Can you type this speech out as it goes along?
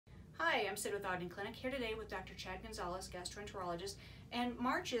Hi, I'm Sid with Ogden Clinic, here today with Dr. Chad Gonzales, gastroenterologist, and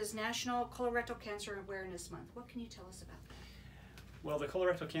March is National Colorectal Cancer Awareness Month. What can you tell us about that? Well, the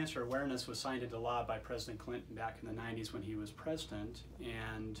Colorectal Cancer Awareness was signed into law by President Clinton back in the 90s when he was president,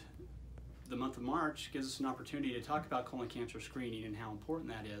 and the month of March gives us an opportunity to talk about colon cancer screening and how important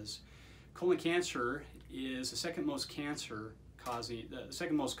that is. Colon cancer is the second most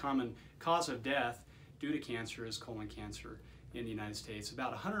common cause of death due to cancer is colon cancer in the United States.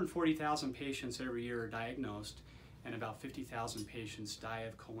 About 140,000 patients every year are diagnosed, and about 50,000 patients die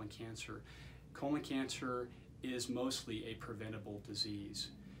of colon cancer. Colon cancer is mostly a preventable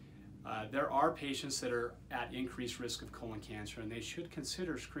disease. There are patients that are at increased risk of colon cancer, and they should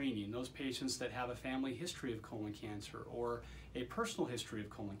consider screening. Those patients that have a family history of colon cancer or a personal history of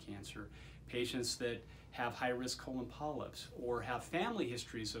colon cancer, patients that have high-risk colon polyps or have family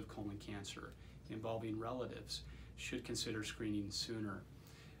histories of colon cancer involving relatives should consider screening sooner.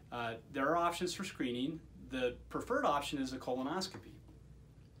 There are options for screening. The preferred option is a colonoscopy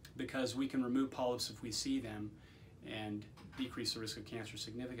because we can remove polyps if we see them and decrease the risk of cancer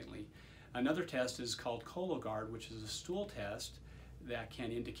significantly. Another test is called Cologuard, which is a stool test that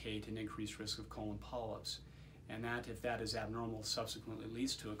can indicate an increased risk of colon polyps, and that, if that is abnormal, subsequently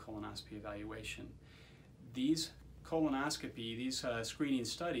leads to a colonoscopy evaluation. These screening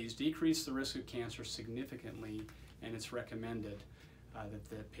studies decrease the risk of cancer significantly, and it's recommended that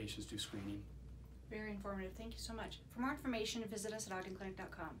the patients do screening. Very informative. Thank you so much. For more information, visit us at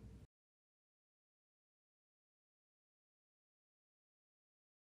ogdenclinic.com.